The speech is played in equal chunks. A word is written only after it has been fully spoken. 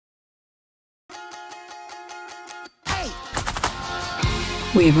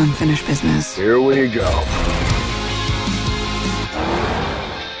We have unfinished business. Here we go.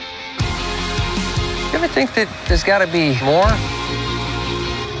 You ever think that there's got to be more?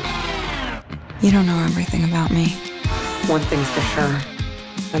 You don't know everything about me. One thing's for sure.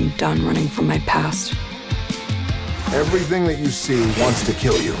 I'm done running from my past. Everything that you see wants to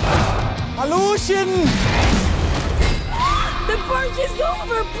kill you. Alushin! The purge is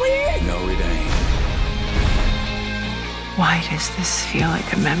over, please! No, it ain't. Why does this feel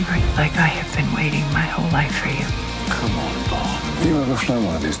like a memory? Like I have been waiting my whole life for you. Come on, Bob. You ever flown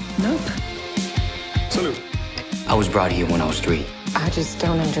one of these? Nope. Salute. I was brought here when I was 3. I just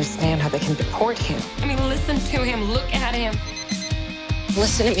don't understand how they can deport him. I mean, listen to him, look at him.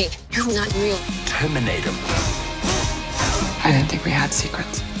 Listen to me. You're not real. Terminate him. I didn't think we had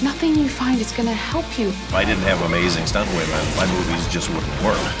secrets. Nothing you find is gonna help you. If I didn't have amazing stunt women, my movies just wouldn't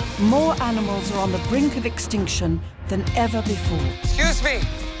work. More animals are on the brink of extinction than ever before. Excuse me.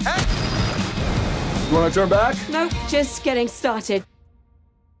 You want to turn back? Nope, just getting started.